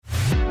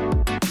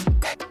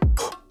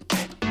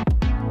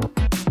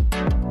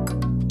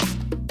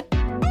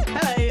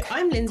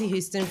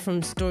wisdom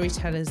from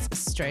Storytellers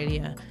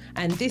Australia,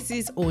 and this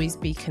is Always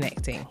Be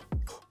Connecting.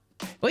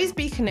 Always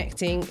Be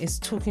Connecting is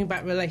talking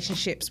about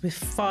relationships with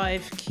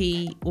 5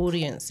 key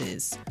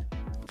audiences: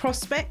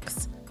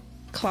 prospects,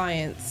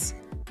 clients,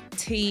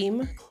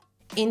 team,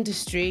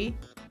 industry,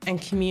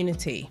 and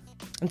community.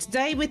 And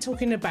today we're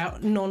talking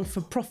about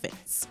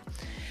non-for-profits.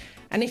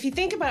 And if you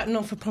think about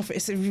non-for-profit,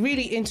 it's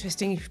really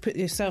interesting if you put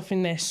yourself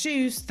in their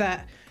shoes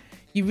that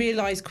you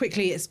realise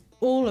quickly it's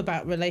all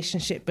about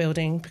relationship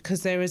building,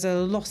 because there is a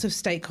lot of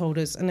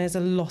stakeholders and there's a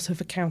lot of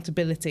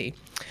accountability.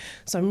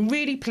 So I'm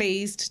really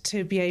pleased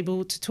to be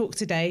able to talk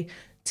today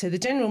to the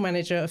General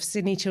Manager of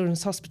Sydney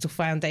Children's Hospital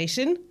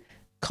Foundation,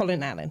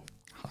 Colin Allen.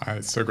 Hi,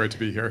 it's so great to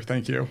be here.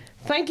 Thank you.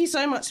 Thank you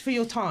so much for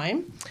your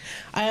time.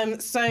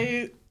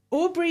 So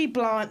Aubrey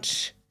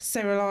Blanche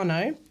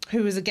Serrano,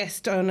 who was a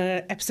guest on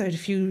an episode a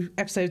few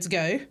episodes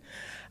ago,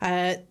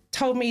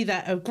 told me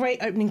that a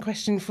great opening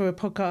question for a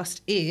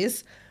podcast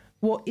is,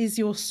 what is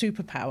your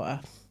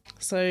superpower?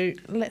 So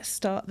let's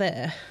start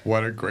there.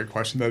 What a great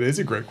question. That is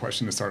a great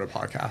question to start a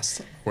podcast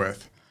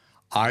with.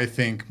 I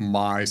think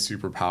my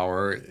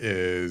superpower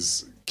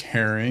is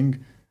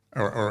caring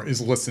or is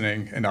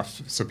listening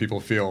enough so people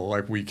feel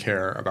like we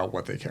care about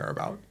what they care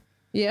about.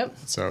 Yep.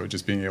 So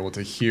just being able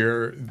to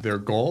hear their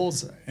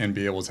goals and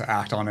be able to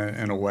act on it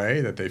in a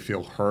way that they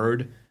feel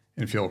heard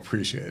and feel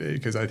appreciated.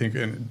 Because I think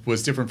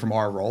what's different from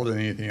our role than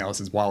anything else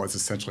is, while it's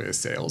essentially a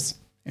sales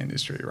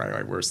industry, right?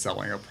 Like, we're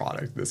selling a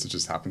product. This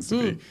just happens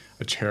to be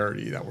a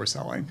charity that we're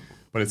selling.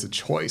 But it's a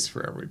choice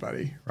for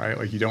everybody, right?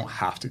 Like, you don't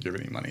have to give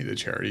any money to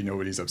charity.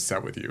 Nobody's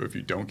upset with you if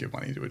you don't give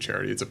money to a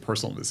charity. It's a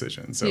personal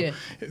decision. So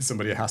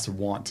somebody has to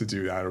want to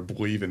do that or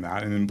believe in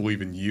that, and then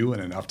believe in you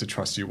and enough to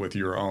trust you with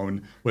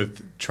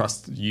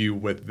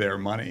with their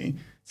money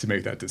to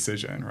make that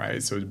decision,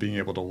 right? So being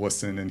able to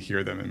listen and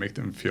hear them and make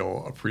them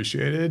feel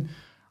appreciated,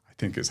 I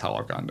think, is how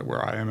I've gotten to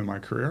where I am in my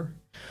career.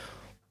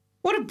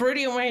 What a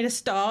brilliant way to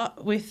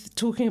start with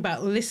talking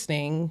about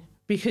listening,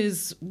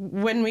 because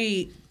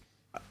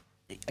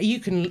you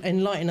can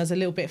enlighten us a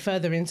little bit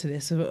further into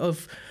this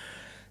of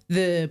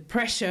the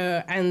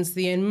pressure and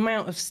the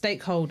amount of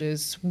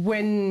stakeholders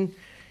when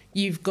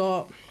you've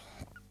got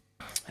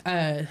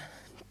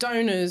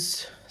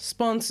donors,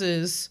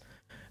 sponsors,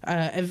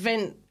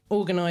 event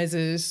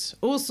organisers,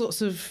 all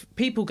sorts of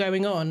people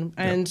going on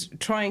and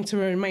trying to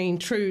remain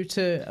true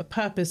to a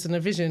purpose and a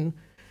vision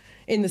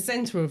in the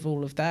centre of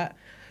all of that.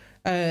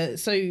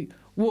 So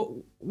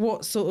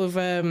what sort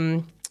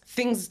of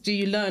things do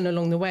you learn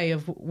along the way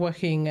of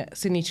working at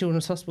Sydney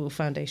Children's Hospital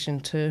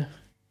Foundation to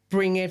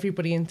bring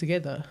everybody in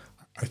together?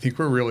 I think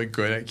we're really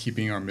good at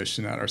keeping our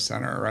mission at our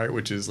center, right?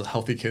 Which is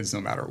healthy kids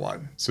no matter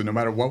what. So no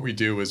matter what we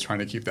do is trying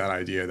to keep that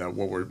idea that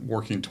what we're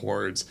working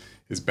towards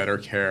is better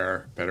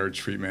care, better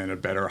treatment, a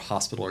better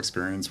hospital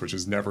experience, which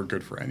is never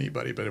good for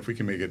anybody. But if we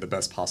can make it the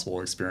best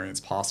possible experience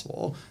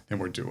possible, then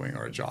we're doing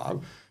our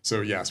job. So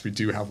yes, we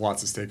do have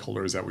lots of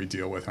stakeholders that we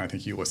deal with. And I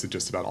think you listed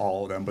just about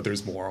all of them, but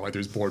there's more. Like,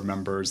 there's board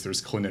members,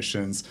 there's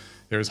clinicians,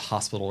 there's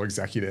hospital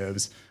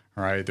executives,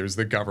 right? There's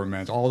the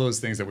government, all those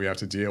things that we have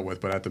to deal with.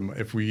 But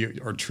if we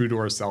are true to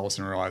ourselves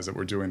and realize that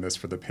we're doing this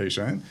for the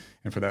patient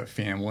and for that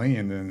family,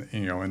 and then,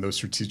 and those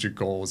strategic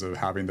goals of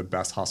having the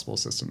best hospital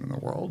system in the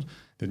world,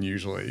 then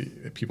usually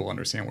people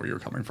understand where you're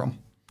coming from.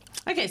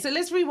 Okay, so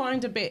let's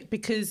rewind a bit,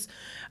 because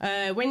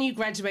when you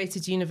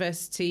graduated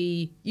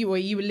university, you were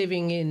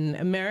living in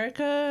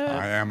America.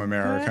 I am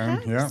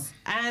American, perhaps?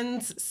 Yeah.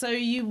 And so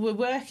you were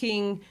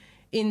working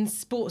in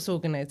sports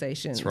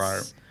organisations. That's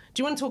right.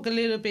 Do you want to talk a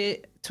little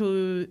bit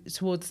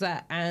towards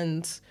that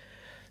and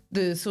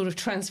the sort of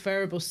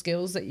transferable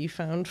skills that you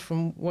found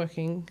from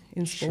working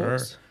in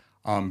sports?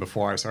 Sure.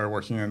 Before I started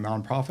working in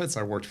nonprofits,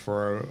 I worked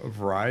for a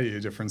variety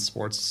of different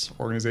sports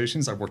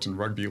organizations. I worked in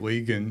rugby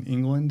league in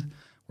England,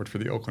 worked for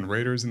the Oakland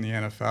Raiders in the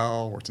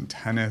NFL, worked in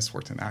tennis,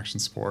 worked in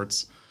action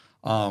sports.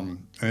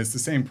 And it's the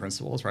same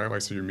principles, right?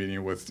 Like, so you're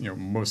meeting with,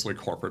 mostly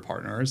corporate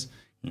partners.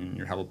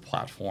 You have a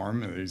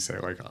platform and you say,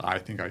 like, I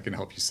think I can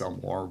help you sell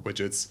more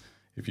widgets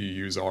if you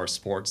use our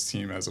sports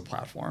team as a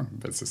platform.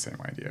 But it's the same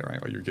idea, right?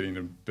 Like, you're getting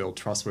to build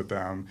trust with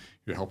them,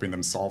 you're helping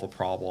them solve a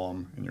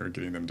problem, and you're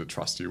getting them to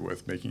trust you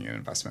with making an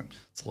investment.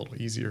 It's a little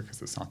easier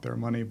because it's not their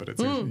money, but it's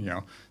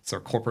it's their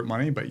corporate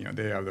money, but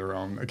they have their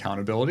own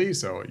accountability,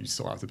 so you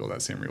still have to build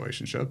that same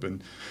relationship.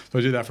 And so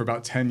I did that for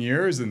about 10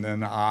 years, and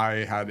then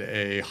I had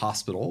a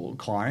hospital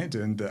client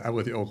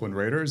with the Oakland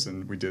Raiders,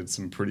 and we did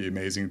some pretty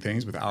amazing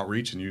things with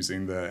outreach and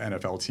using the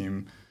NFL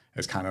team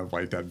as kind of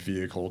like that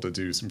vehicle to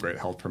do some great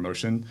health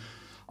promotion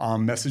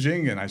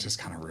messaging. And I just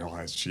kind of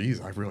realized,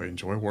 geez, I really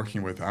enjoy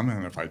working with them.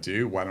 And if I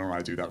do, why don't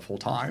I do that full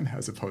time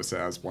as opposed to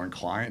as one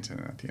client? And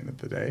at the end of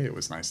the day, it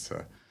was nice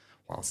to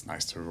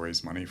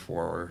raise money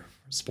for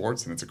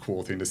sports. And it's a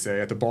cool thing to say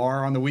at the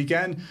bar on the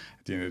weekend.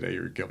 At the end of the day,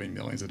 you're giving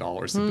millions of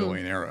dollars to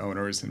billionaire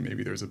owners, and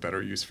maybe there's a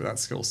better use for that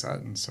skill set.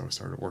 And so I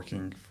started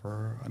working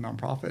for a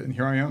nonprofit, and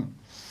here I am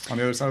on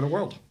the other side of the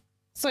world.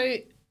 So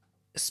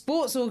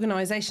sports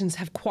organisations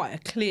have quite a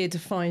clear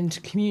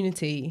defined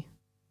community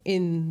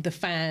in the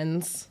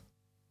fans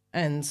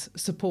and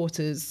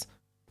supporters.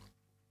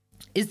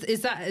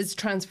 Is that as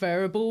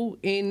transferable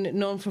in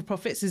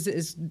non-for-profits? Is it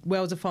as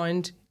well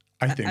defined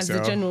I think as so.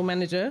 the general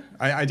manager?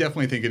 I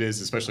definitely think it is,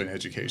 especially in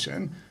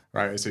education,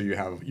 right? So you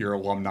have your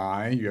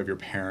alumni, you have your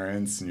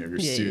parents, and you have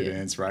your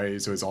students,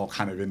 right? So it's all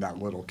kind of in that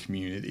little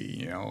community,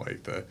 you know,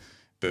 like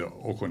the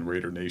Oakland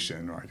Raider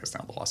Nation, or I guess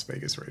now the Las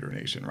Vegas Raider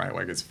Nation, right?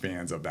 Like it's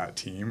fans of that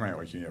team, right?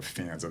 Like you have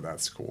fans of that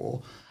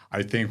school.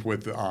 I think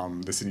with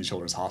the Sydney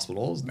Children's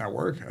Hospitals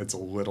Network, it's a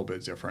little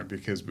bit different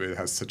because it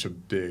has such a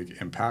big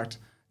impact,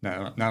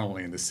 not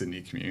only in the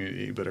Sydney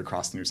community, but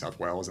across New South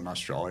Wales and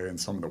Australia, and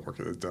some of the work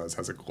that it does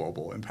has a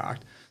global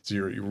impact. So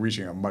you're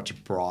reaching a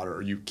much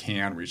broader, you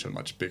can reach a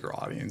much bigger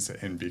audience,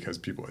 and because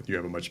you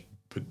have a much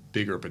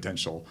bigger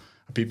potential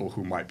of people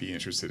who might be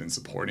interested in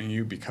supporting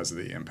you because of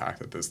the impact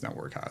that this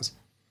network has.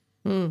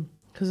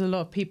 Because a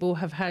lot of people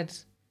have had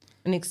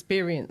an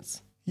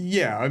experience.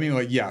 Yeah, I mean,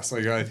 like, yes,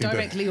 like I think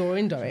directly or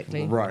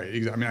indirectly.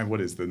 Right. I mean,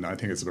 what is I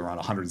think it's around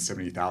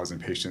 170,000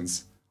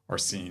 patients are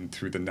seen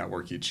through the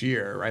network each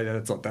year, right?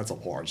 That's a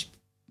large,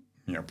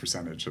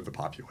 percentage of the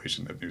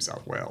population of New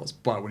South Wales.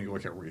 But when you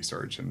look at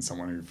research and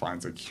someone who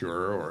finds a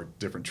cure or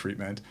different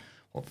treatment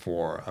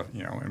for,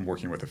 and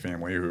working with a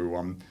family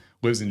who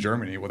lives in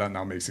Germany, well, that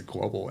now makes a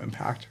global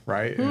impact,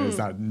 right? And it's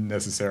not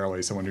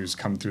necessarily someone who's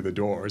come through the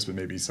doors, but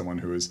maybe someone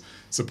who has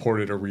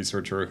supported a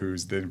researcher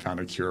who's then found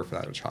a cure for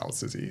that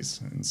child's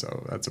disease. And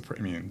so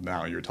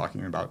now you're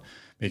talking about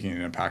making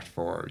an impact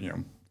for,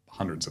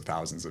 hundreds of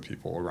thousands of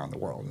people around the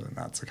world. And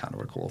that's a kind of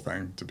a cool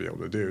thing to be able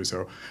to do.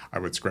 So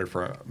what's great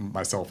for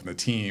myself and the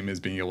team is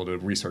being able to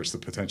research the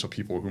potential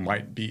people who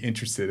might be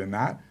interested in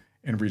that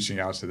and reaching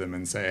out to them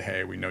and say,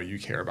 hey, we know you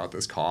care about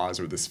this cause,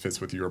 or this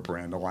fits with your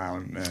brand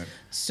alignment.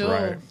 Sure.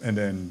 Right. And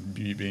then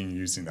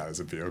using that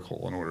as a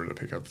vehicle in order to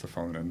pick up the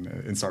phone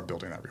and start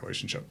building that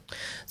relationship.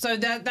 So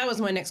that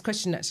was my next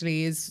question,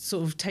 actually, is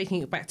sort of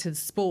taking it back to the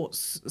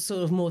sports,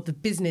 sort of more the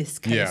business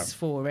case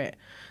for it.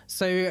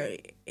 So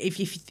if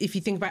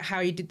you think about how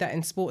you did that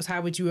in sports,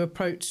 how would you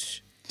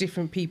approach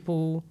different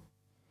people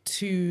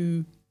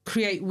to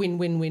create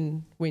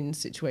win-win-win-win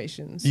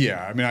situations?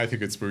 Yeah, I mean, I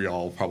think we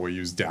all probably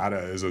use data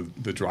as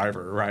the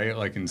driver, right?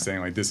 Like in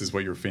saying, like, this is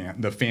what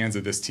the fans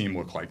of this team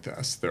look like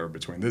this. They're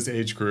between this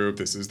age group,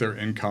 this is their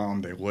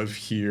income, they live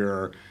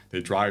here,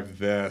 they drive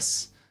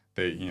this,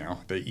 they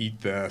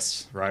eat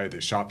this, right? They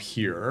shop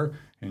here.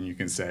 And you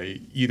can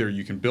say, either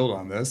you can build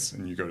on this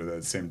and you go to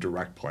the same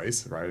direct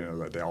place, right?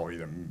 That they all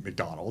eat at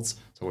McDonald's.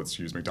 So let's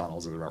use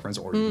McDonald's as a reference.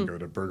 Or you can go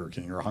to Burger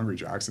King or Hungry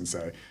Jack's and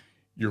say,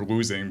 you're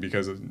losing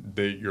because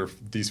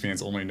these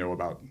fans only know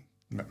about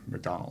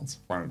McDonald's.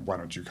 Why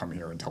don't you come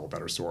here and tell a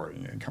better story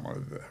and come up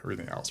with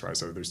everything else, right?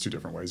 So there's two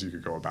different ways you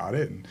could go about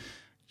it. And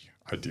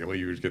ideally,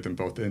 you would get them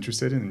both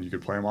interested and you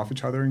could play them off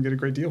each other and get a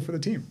great deal for the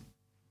team.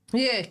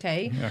 Yeah,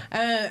 okay.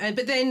 Yeah.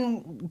 But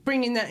then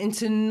bringing that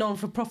into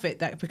non-for-profit,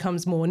 that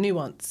becomes more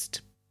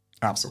nuanced.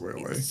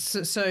 Absolutely.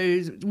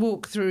 So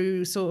walk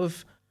through sort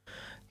of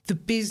the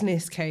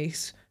business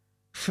case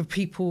for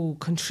people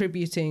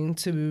contributing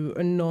to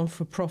a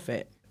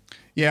non-for-profit.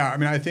 Yeah, I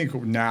mean, I think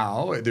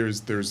now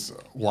there's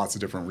lots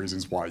of different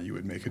reasons why you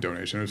would make a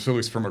donation, at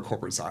least from a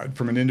corporate side.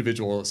 From an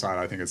individual side,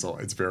 I think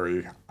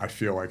I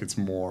feel like it's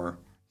more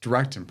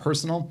direct and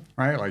personal,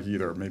 right? Like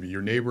either maybe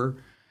your neighbor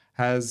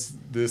has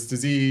this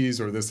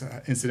disease or this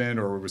incident,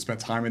 or we spent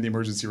time in the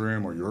emergency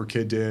room, or your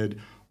kid did,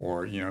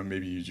 or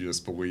maybe you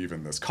just believe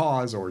in this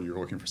cause, or you're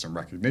looking for some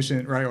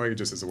recognition, right? Like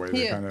just as a way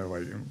to kind of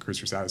like increase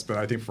your status. But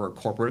I think for a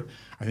corporate,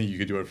 I think you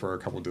could do it for a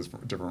couple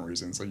of different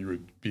reasons. Like you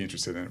would be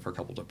interested in it for a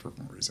couple of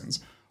different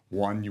reasons.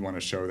 One, you want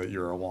to show that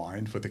you're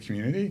aligned with the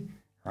community,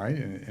 right?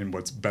 And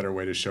what's better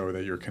way to show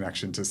that your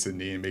connection to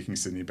Sydney and making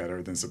Sydney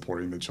better than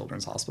supporting the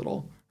Children's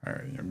Hospital,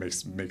 right?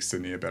 Makes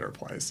Sydney a better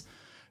place.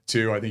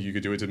 Two, I think you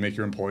could do it to make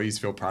your employees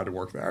feel proud to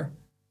work there.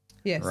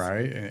 Yes.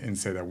 Right? And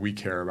say that we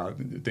care about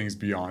things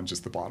beyond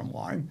just the bottom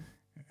line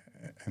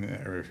and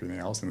everything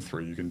else. And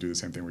three, you can do the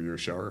same thing with your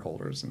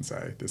shareholders and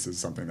say, this is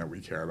something that we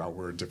care about.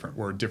 We're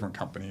a different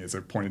company. It's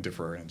a point of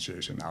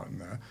differentiation out in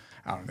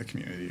the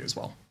community as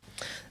well.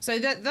 So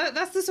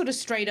that's the sort of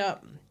straight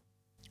up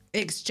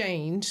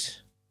exchange.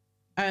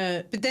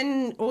 But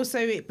then also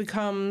it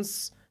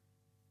becomes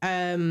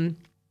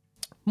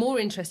more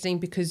interesting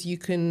because you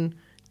can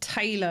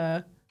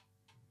tailor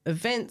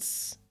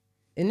events,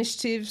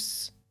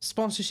 initiatives,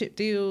 sponsorship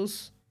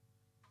deals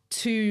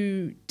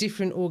to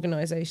different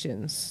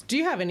organizations. Do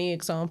you have any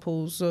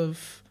examples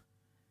of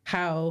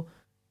how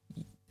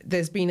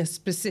there's been a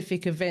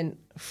specific event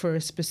for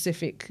a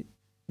specific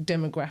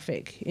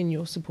demographic in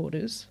your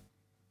supporters?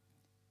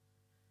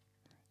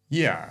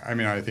 Yeah, I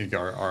mean, I think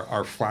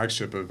our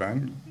flagship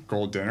event,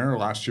 Gold Dinner,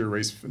 last year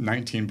raised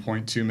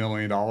 $19.2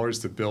 million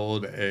to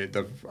build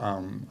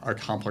a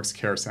complex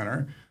care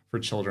center for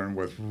children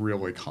with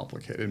really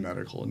complicated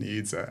medical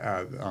needs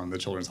at the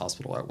Children's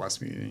Hospital at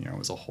Westmead. It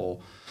was a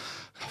whole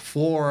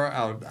floor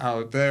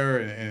out there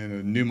and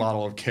a new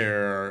model of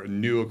care,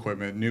 new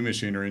equipment, new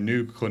machinery,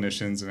 new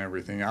clinicians, and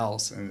everything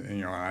else.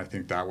 And I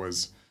think that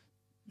was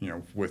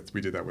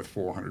we did that with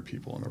 400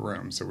 people in the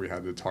room. So we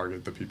had to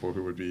target the people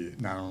who would be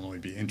not only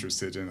be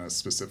interested in a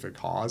specific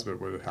cause,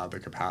 but would have the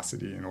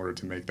capacity in order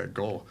to make that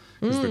goal.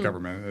 Because the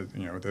government,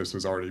 this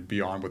was already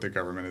beyond what the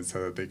government had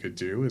said that they could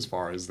do as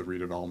far as the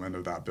redevelopment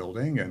of that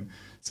building. And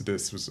so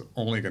this was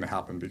only going to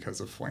happen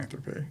because of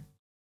philanthropy.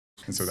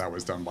 And so that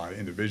was done by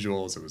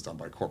individuals, it was done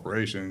by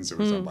corporations, it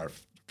was done by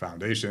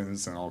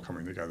foundations, and all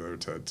coming together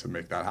to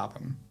make that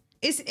happen.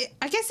 I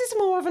guess it's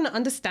more of an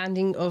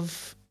understanding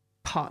of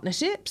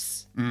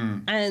partnerships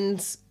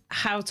and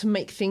how to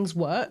make things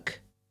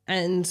work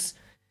and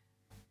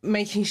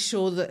making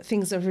sure that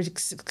things are a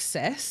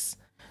success.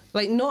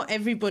 Like not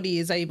every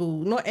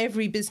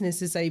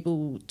business is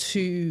able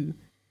to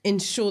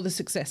ensure the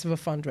success of a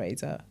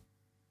fundraiser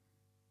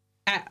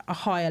at a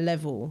higher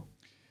level.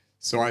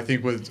 So I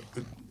think with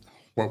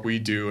what we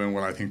do and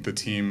what I think the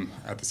team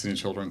at the Sydney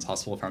Children's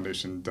Hospital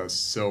Foundation does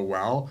so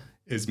well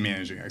is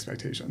managing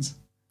expectations,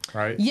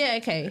 right? Yeah,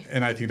 okay.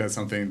 And I think that's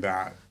something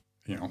that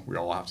we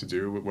all have to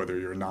do, whether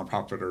you're a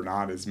nonprofit or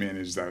not, is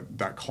manage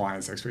that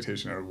client's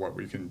expectation of what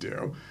we can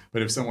do.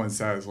 But if someone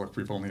says, look,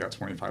 we've only got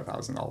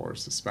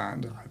 $25,000 to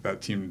spend,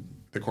 that team,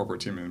 the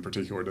corporate team in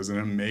particular, does an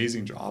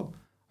amazing job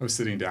of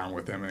sitting down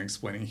with them and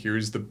explaining,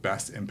 here's the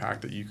best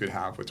impact that you could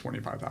have with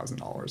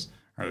 $25,000.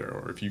 Right?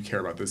 Or if you care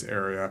about this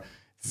area,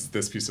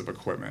 this piece of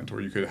equipment, or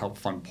you could help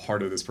fund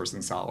part of this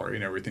person's salary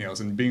and everything else,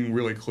 and being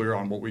really clear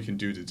on what we can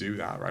do to do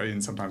that, right?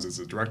 And sometimes it's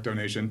a direct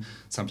donation,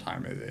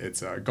 sometimes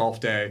it's a golf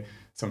day,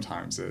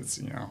 sometimes it's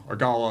a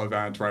gala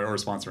event, right, or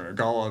sponsoring a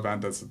gala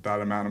event that's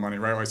that amount of money,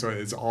 right? So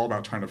it's all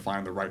about trying to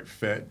find the right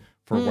fit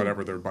for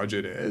whatever their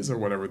budget is or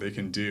whatever they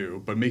can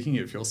do, but making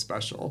it feel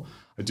special.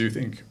 I do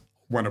think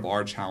one of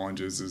our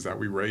challenges is that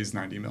we raise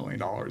 $90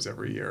 million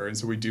every year. And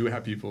so we do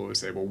have people who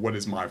say, well, what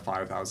is my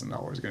 $5,000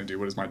 going to do?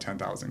 What is my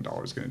 $10,000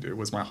 going to do?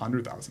 What's my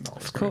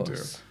 $100,000 going to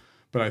do?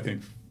 But I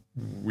think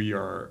we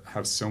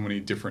have so many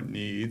different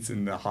needs,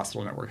 and the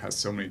hospital network has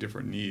so many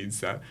different needs,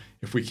 that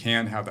if we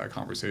can have that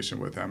conversation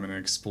with them and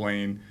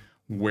explain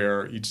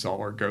where each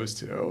dollar goes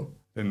to,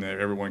 then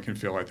everyone can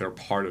feel like they're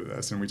part of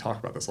this. And we talk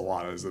about this a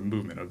lot as a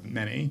movement of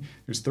many.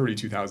 There's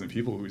 32,000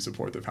 people who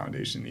support the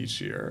foundation each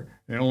year.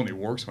 And it only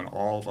works when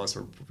all of us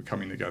are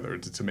coming together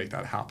to make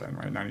that happen,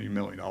 right? $90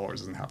 million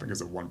doesn't happen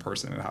because of one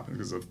person. It happens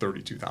because of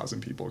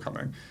 32,000 people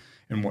coming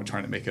and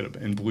trying to make it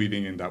and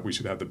believing in that we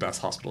should have the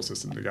best hospital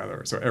system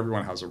together. So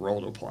everyone has a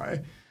role to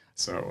play.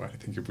 So I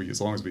think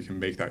as long as we can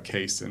make that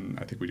case, and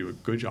I think we do a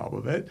good job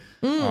of it,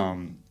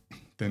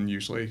 then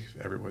usually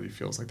everybody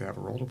feels like they have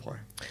a role to play.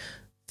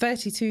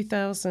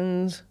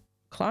 32,000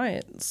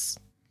 clients.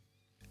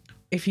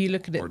 If you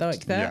look at it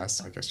like that,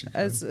 yes, I guess you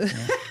could.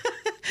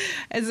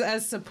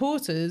 As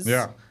supporters,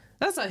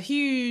 that's a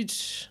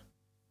huge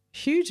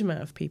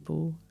amount of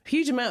people,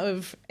 huge amount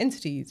of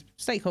entities,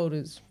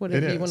 stakeholders,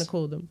 whatever you want to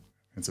call them.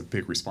 It's a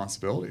big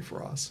responsibility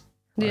for us,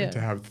 right?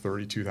 To have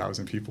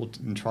 32,000 people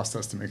entrust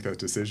us to make that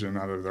decision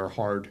out of their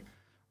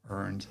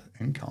hard-earned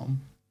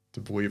income, to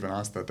believe in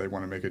us that they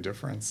want to make a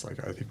difference. Like,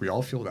 I think we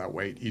all feel that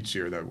weight each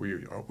year, that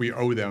we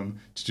owe them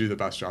to do the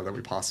best job that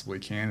we possibly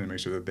can and make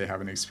sure that they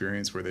have an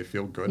experience where they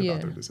feel good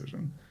about their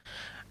decision.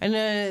 And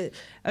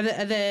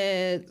are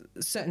there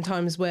certain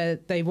times where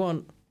they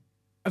want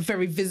a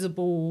very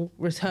visible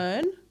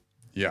return?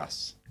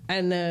 Yes.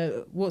 And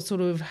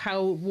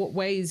what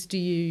ways do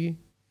you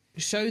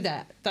show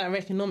that are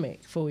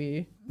economic for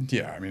you?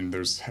 Yeah, I mean,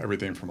 there's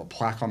everything from a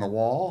plaque on the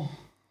wall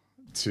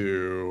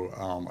to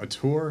a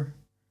tour,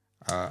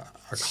 a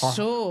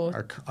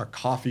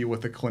coffee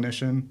with a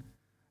clinician,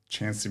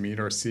 chance to meet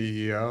our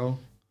CEO.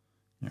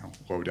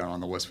 Low down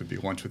on the list would be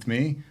lunch with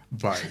me,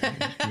 but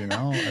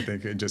I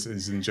think it just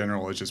is in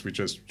general. It's just we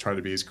just try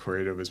to be as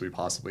creative as we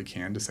possibly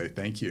can to say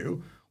thank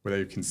you, where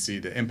they can see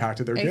the impact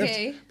of their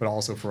gift, but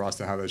also for us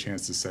to have the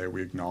chance to say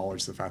we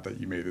acknowledge the fact that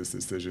you made this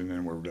decision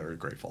and we're very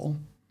grateful.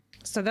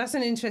 So that's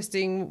an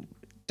interesting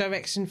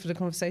direction for the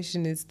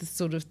conversation, is the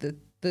sort of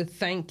the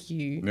thank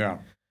you. Yeah.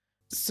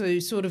 So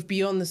sort of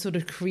beyond the sort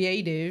of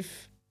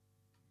creative,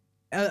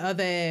 are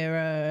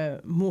there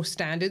more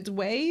standard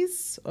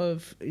ways are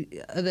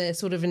there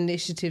sort of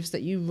initiatives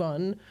that you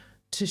run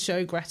to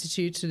show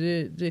gratitude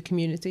to the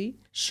community?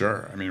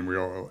 Sure. I mean,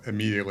 we'll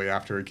immediately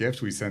after a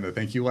gift, we send a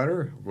thank you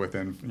letter.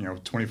 Within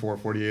 24,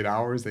 48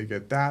 hours, they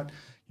get that.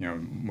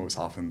 Most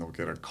often they'll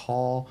get a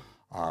call.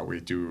 We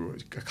do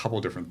a couple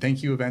of different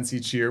thank you events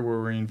each year where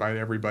we invite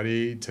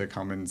everybody to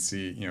come and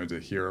see, to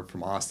hear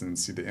from us and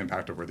see the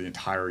impact over the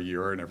entire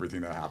year and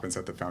everything that happens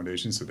at the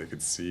foundation, so they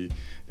could see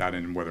that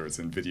in whether it's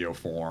in video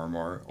form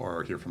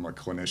or hear from a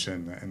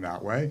clinician in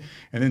that way.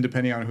 And then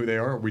depending on who they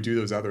are, we do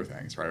those other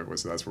things, right?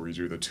 So that's where we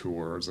do the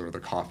tours or the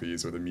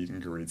coffees or the meet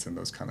and greets and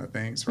those kind of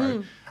things,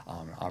 right?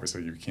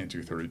 Obviously, you can't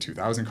do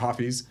 32,000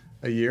 coffees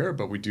a year,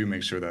 but we do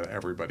make sure that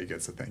everybody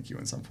gets a thank you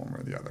in some form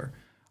or the other.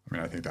 I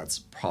mean, I think that's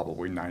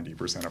probably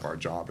 90% of our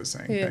job is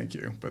saying thank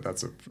you, but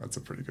that's a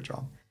pretty good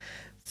job.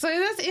 So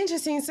that's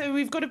interesting. So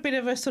we've got a bit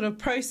of a sort of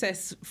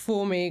process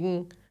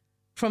forming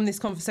from this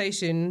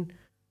conversation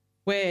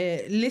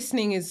where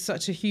listening is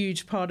such a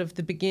huge part of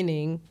the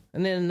beginning,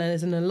 and then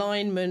there's an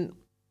alignment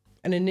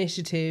an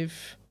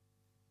initiative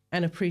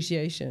and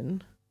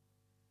appreciation.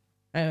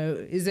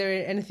 Is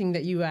there anything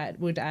that you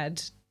would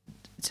add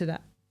to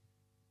that?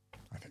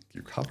 I think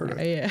you covered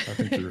it. Yeah. I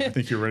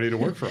think you're ready to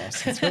work for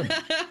us. That's good.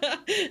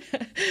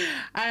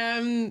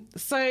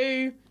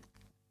 So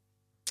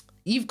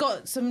you've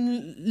got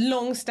some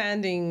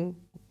long-standing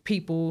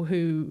people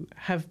who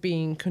have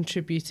been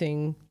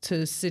contributing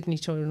to Sydney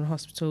Children's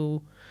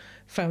Hospital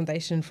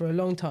Foundation for a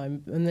long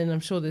time, and then I'm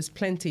sure there's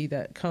plenty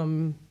that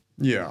come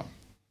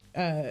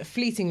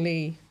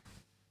fleetingly,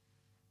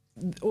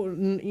 or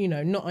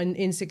not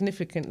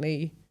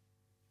insignificantly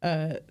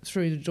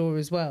through the door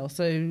as well.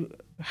 So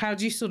how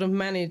do you sort of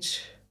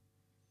manage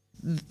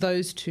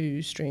those two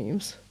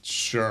streams?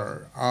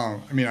 Sure. I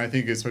mean, I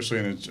think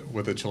especially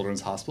with a children's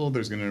hospital,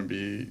 there's going to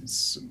be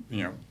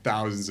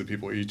thousands of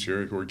people each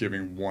year who are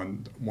giving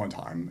one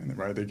time, and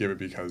right, they give it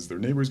because their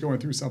neighbor's going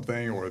through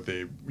something, or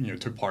they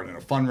took part in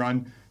a fun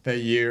run that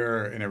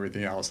year and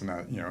everything else, and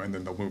that and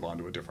then they'll move on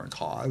to a different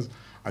cause.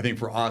 I think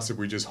for us, if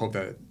we just hope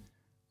that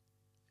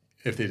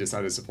if they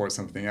decide to support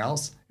something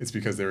else, it's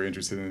because they're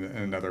interested in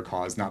another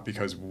cause, not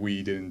because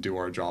we didn't do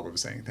our job of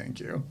saying thank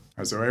you.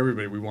 So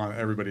we want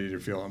everybody to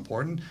feel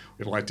important.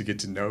 We'd like to get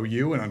to know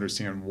you and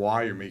understand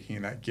why you're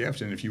making that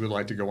gift. And if you would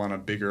like to go on a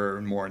bigger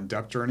and more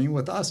in-depth journey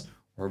with us,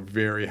 we're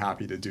very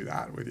happy to do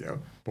that with you.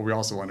 But we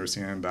also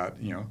understand that,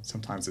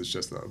 sometimes it's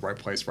just the right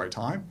place, right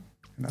time.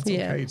 And that's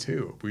okay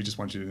too. We just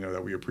want you to know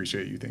that we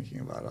appreciate you thinking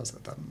about us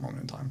at that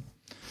moment in time.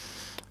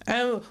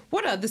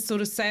 What other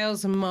sort of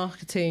sales and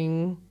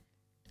marketing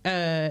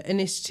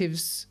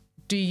initiatives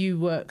do you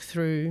work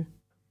through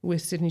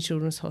with Sydney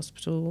Children's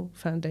Hospital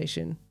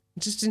Foundation,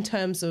 just in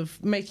terms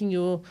of making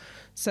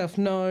yourself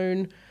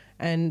known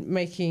and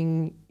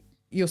making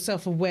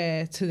yourself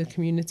aware to the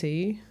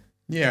community?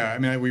 Yeah, I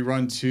mean, we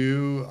run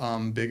two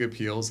big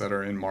appeals that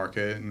are in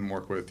market and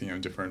work with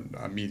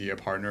different media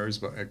partners,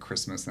 but at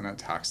Christmas and at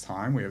tax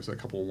time. We have a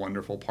couple of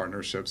wonderful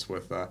partnerships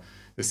with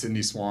the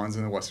Sydney Swans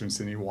and the Western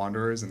Sydney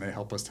Wanderers, and they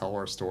help us tell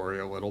our story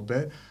a little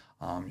bit.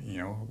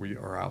 We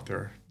are out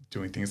there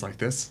doing things like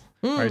this,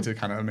 right, to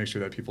kind of make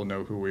sure that people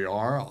know who we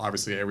are.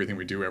 Obviously, everything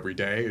we do every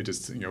day,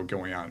 just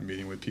going out and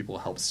meeting with people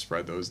helps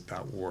spread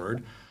that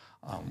word.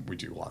 We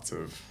do lots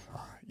of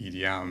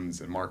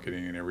EDMs and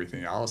marketing and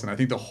everything else. And I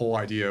think the whole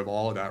idea of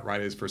all of that, right,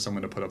 is for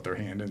someone to put up their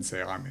hand and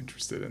say, I'm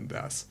interested in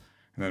this.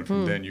 And then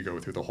from then you go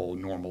through the whole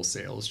normal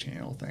sales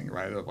channel thing,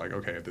 right, of like,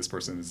 okay, if this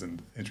person is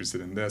interested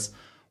in this,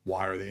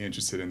 why are they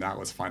interested in that?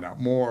 Let's find out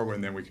more.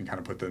 And then we can kind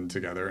of put them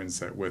together and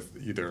sit with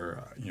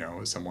either,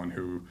 someone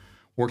who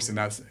works in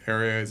that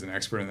area, is an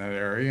expert in that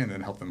area, and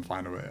then help them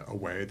find a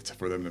way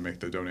for them to make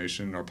the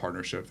donation or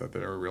partnership that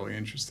they're really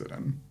interested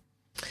in.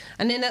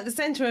 And then at the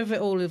centre of it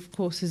all, of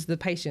course, is the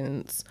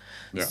patients.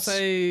 Yes.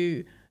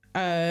 So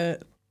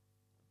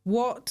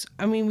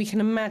we can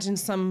imagine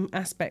some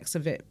aspects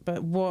of it,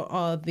 but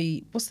what's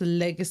the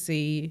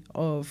legacy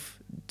of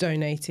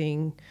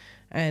donating,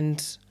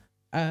 and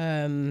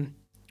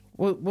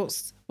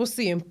what's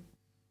the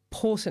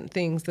important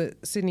things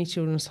that Sydney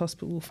Children's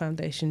Hospital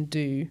Foundation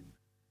do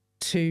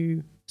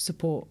to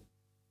support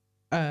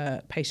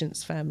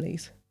patients'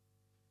 families?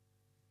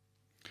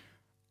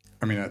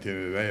 I mean, at the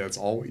end of the day, that's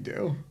all we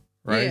do,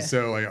 right? Yeah.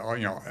 So,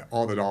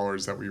 all the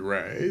dollars that we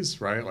raise,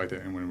 right,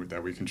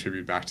 that we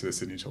contribute back to the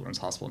Sydney Children's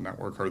Hospital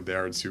Network are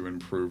there to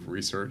improve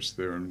research.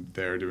 They're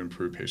there to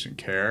improve patient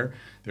care.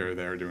 They're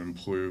there to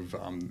improve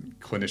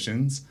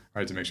clinicians,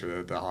 right, to make sure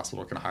that the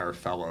hospital can hire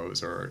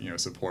fellows or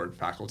support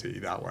faculty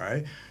that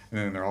way. And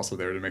then they're also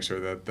there to make sure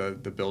that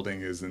the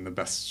building is in the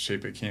best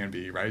shape it can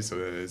be, right, so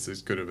that it's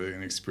as good of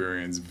an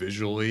experience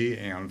visually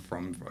and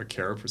from a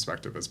care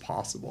perspective as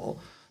possible.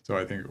 So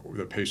I think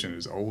the patient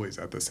is always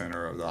at the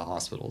center of the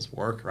hospital's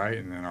work, right?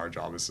 And then our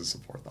job is to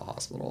support the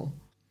hospital.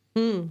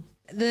 The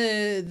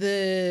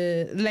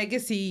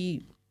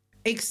legacy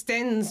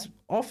extends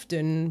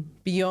often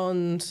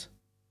beyond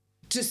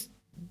just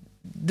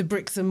the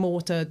bricks and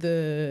mortar,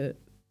 the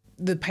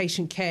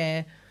patient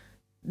care.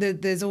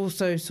 There's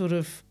also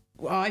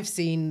I've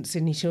seen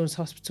Sydney Children's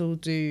Hospital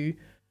do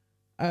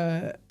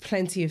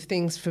plenty of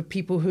things for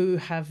people who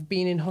have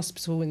been in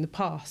hospital in the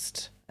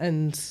past,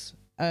 and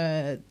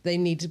they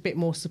need a bit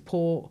more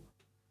support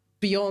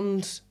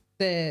beyond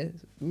their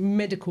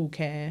medical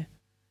care,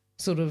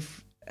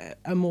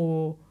 a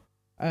more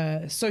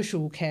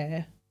social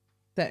care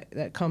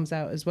that comes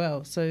out as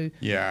well. So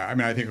yeah, I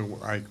mean, I think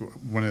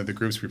one of the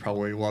groups we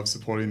probably love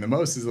supporting the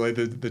most is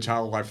the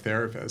child life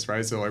therapist,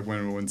 right? So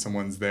when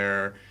someone's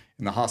there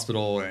in the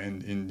hospital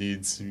and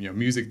needs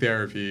music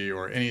therapy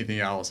or anything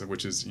else,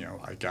 which is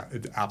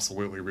it's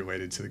absolutely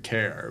related to the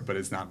care, but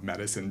it's not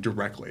medicine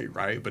directly,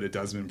 right? But it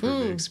does improve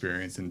the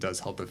experience and does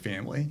help the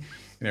family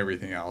and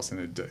everything else.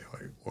 And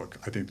look,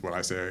 I think what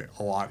I say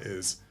a lot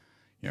is,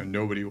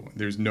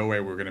 there's no way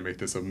we're going to make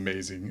this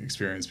amazing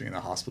experience being in the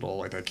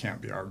hospital. That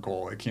can't be our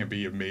goal. It can't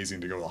be amazing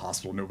to go to the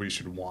hospital. Nobody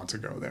should want to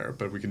go there,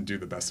 but we can do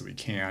the best that we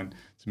can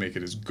to make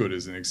it as good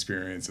as an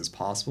experience as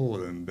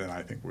possible. And then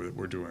I think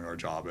we're doing our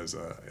job as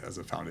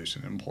a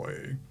foundation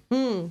employee.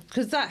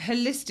 Because that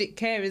holistic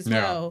care as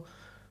well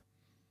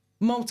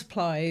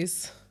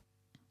multiplies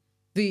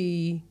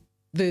the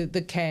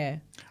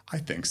care. I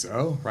think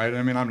so, right?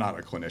 I mean, I'm not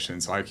a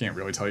clinician, so I can't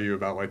really tell you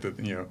about like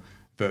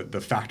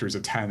the factors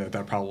of 10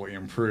 that probably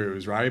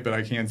improves, right? But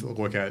I can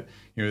look at,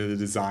 the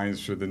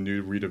designs for the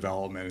new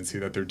redevelopment and see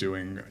that they're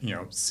doing,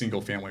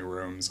 single family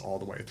rooms all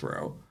the way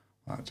through.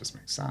 It just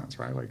makes sense,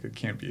 right? Like it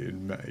can't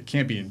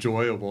be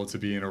enjoyable to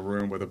be in a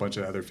room with a bunch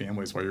of other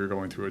families while you're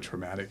going through a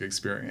traumatic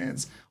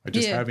experience. Like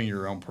just having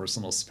your own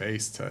personal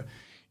space to,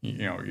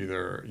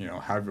 either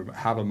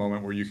have a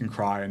moment where you can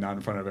cry and not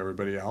in front of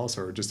everybody else,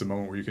 or just a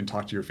moment where you can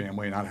talk to your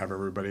family and not have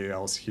everybody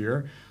else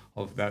here.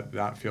 Well,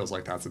 that feels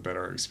like that's a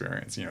better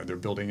experience. They're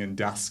building in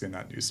desks in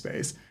that new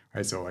space,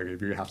 right? So like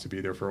if you have to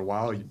be there for a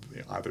while,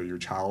 either your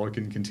child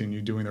can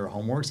continue doing their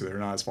homework so they're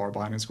not as far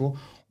behind in school,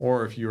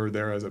 or if you're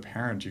there as a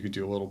parent, you could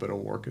do a little bit of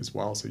work as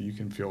well, so you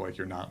can feel like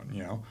you're not,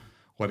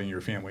 letting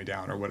your family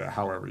down or whatever,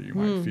 however you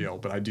might feel.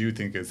 But I do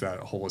think it's that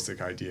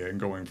holistic idea and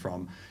going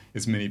from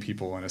as many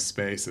people in a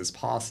space as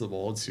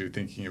possible to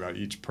thinking about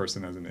each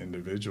person as an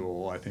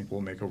individual, I think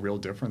will make a real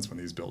difference when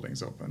these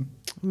buildings open.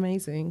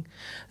 Amazing.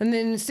 And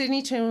then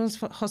Sydney Children's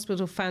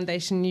Hospital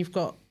Foundation, you've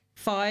got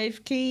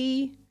 5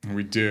 key...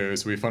 We do.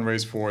 So we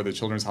fundraise for the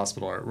Children's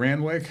Hospital at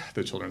Randwick,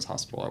 the Children's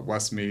Hospital at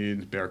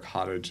Westmead, Bear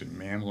Cottage in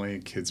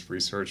Manly, Kids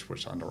Research,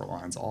 which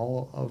underlines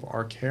all of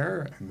our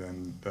care, and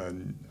then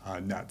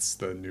the NETS,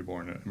 the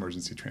Newborn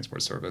Emergency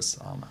Transport Service,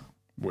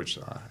 which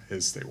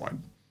is statewide.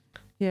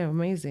 Yeah,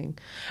 amazing.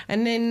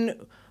 And then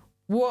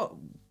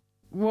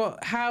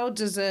how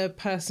does a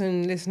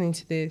person listening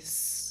to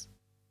this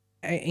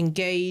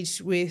engage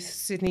with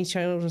Sydney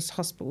Children's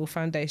Hospital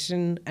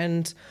Foundation,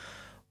 and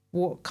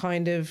what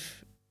kind of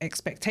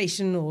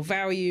expectation or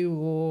value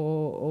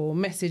or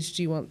message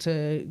do you want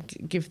to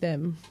give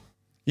them?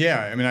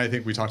 Yeah, I mean, I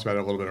think we talked about it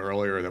a little bit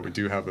earlier that we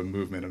do have a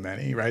movement of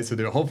many, right? So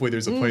hopefully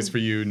there's a place for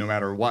you no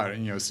matter what,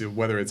 so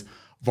whether it's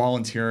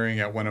volunteering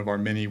at one of our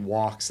mini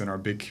walks and our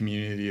big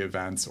community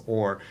events,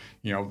 or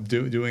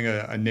doing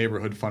a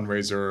neighborhood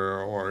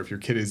fundraiser, or if your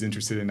kid is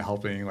interested in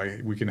helping,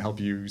 like we can help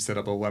you set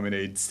up a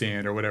lemonade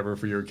stand or whatever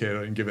for your kid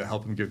and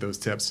help them give those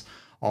tips,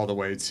 all the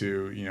way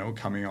to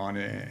coming on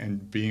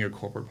and being a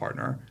corporate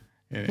partner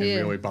and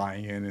really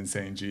buying in and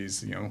saying,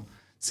 geez,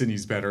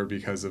 Sydney's better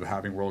because of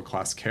having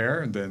world-class care,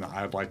 and then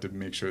I'd like to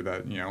make sure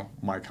that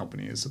my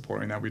company is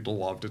supporting that. We'd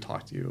love to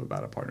talk to you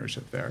about a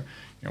partnership there.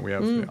 We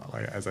have,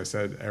 like, as I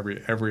said,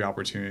 every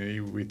opportunity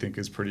we think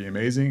is pretty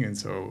amazing, and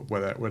so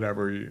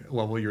whatever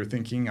level you're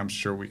thinking, I'm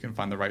sure we can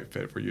find the right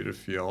fit for you to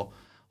feel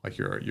like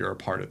you're a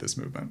part of this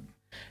movement.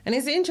 And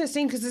it's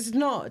interesting because it's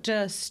not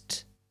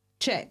just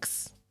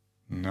checks.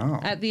 No.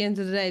 At the end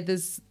of the day,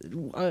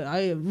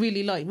 I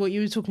really like what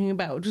you were talking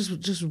about.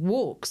 Just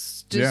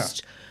walks,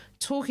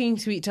 talking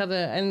to each other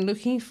and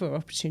looking for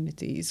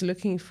opportunities,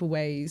 looking for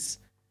ways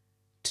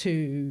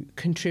to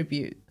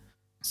contribute.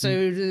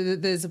 So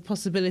there's a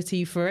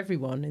possibility for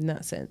everyone in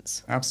that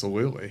sense.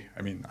 Absolutely.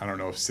 I mean, I don't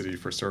know if City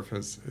for Surf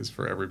is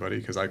for everybody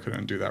because I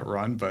couldn't do that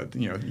run, but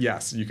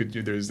yes, you could.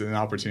 There's an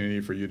opportunity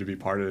for you to be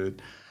part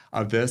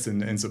of this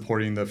and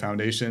supporting the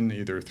foundation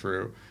either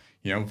through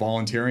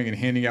volunteering and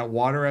handing out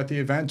water at the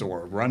event,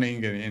 or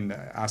running and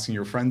asking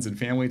your friends and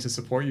family to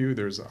support you.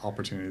 There's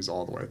opportunities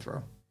all the way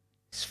through.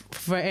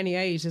 For any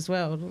age as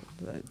well.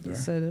 Yeah.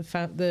 So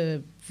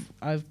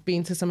I've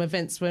been to some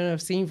events where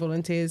I've seen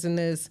volunteers, and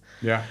there's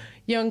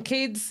young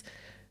kids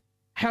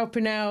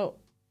helping out,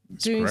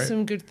 doing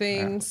some good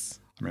things.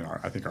 I mean,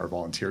 I think our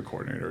volunteer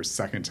coordinator is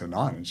second to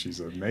none, and she's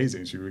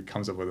amazing. She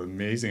comes up with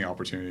amazing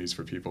opportunities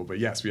for people. But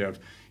yes, we have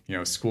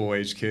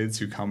school-age kids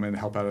who come and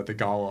help out at the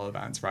gala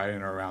events, right,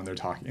 and are around there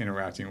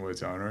interacting with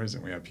donors.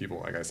 And we have people,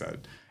 like I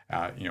said,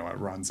 at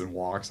runs and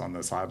walks on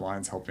the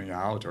sidelines helping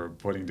out, or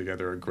putting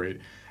together a great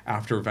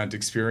after-event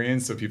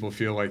experience, so people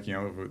feel like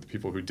the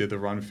people who did the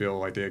run feel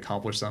like they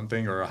accomplished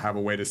something or have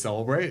a way to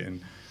celebrate.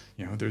 And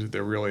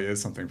there really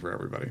is something for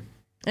everybody.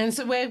 And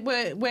so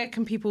where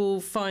can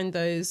people find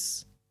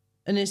those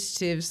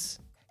initiatives?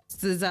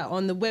 Is that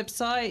on the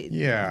website?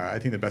 Yeah, I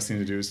think the best thing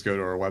to do is to go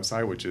to our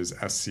website, which is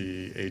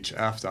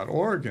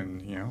schf.org,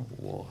 and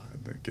we'll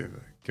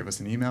give us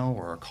an email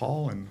or a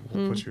call, and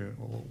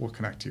we'll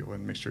connect you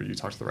and make sure you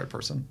talk to the right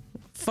person.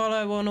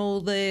 Follow on all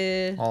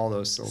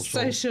those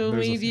social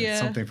media.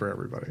 Something for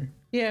everybody.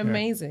 Yeah,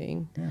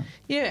 amazing.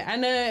 Yeah,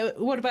 and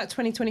what about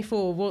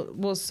 2024? What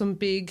was some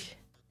big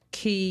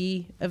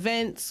key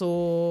events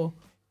or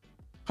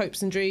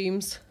hopes and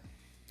dreams?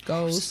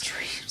 Goals.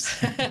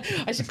 Dreams.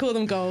 I should call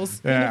them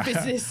goals in the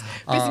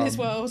business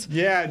world.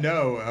 Yeah,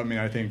 no. I mean,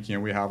 I think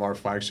we have our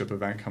flagship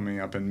event coming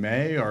up in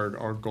May,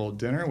 our Gold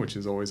Dinner, which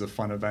is always a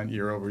fun event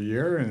year over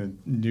year, and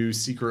a new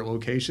secret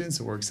location.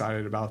 So we're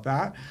excited about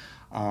that.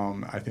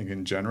 I think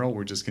in general,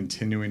 we're just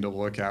continuing to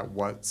look at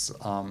what's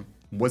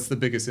the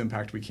biggest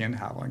impact we can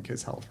have on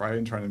kids' health, right?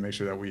 And trying to make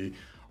sure that we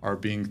are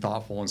being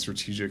thoughtful and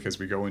strategic as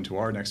we go into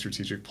our next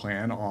strategic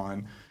plan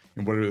on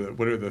what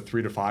are the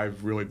 3 to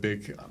 5 really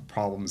big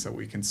problems that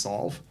we can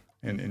solve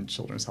in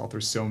children's health.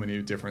 There's so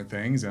many different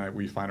things, and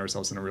we find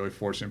ourselves in a really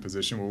fortunate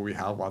position where we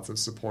have lots of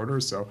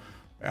supporters. So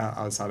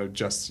outside of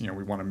just,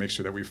 we want to make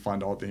sure that we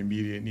fund all the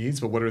immediate needs,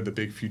 but what are the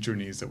big future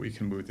needs that we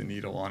can move the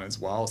needle on as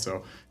well? So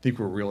I think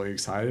we're really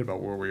excited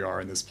about where we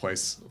are in this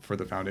place for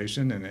the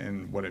foundation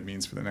and what it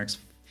means for the next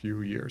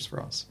few years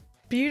for us.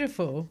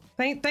 Beautiful.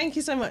 Thank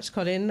you so much,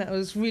 Colin. That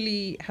was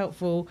really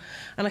helpful.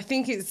 And I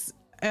think it's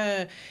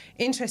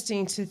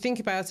interesting to think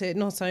about it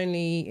not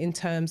only in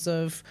terms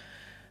of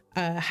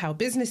how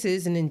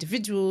businesses and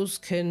individuals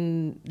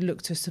can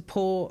look to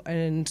support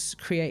and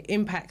create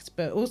impact,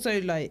 but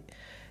also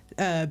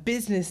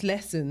business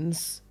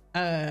lessons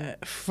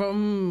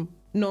from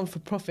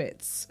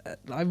non-for-profits.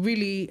 I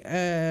really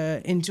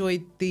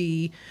enjoyed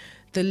the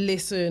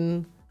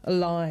listen,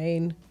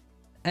 align,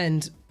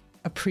 and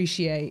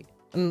appreciate.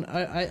 And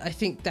I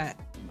think that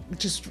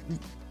just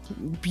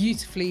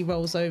beautifully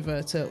rolls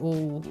over to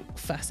all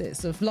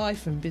facets of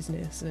life and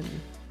business. And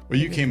well,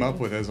 you came up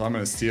with it, so I'm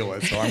going to steal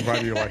it. So I'm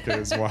glad you like it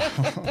as well.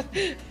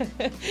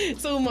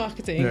 It's all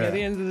marketing at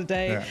the end of the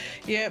day.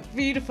 Yeah,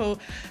 beautiful.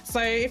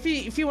 So if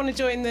you want to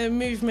join the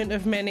movement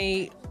of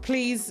many,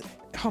 please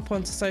hop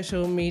onto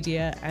social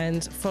media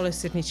and follow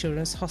Sydney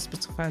Children's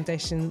Hospital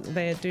Foundation.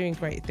 They are doing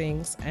great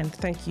things. And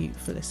thank you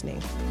for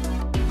listening.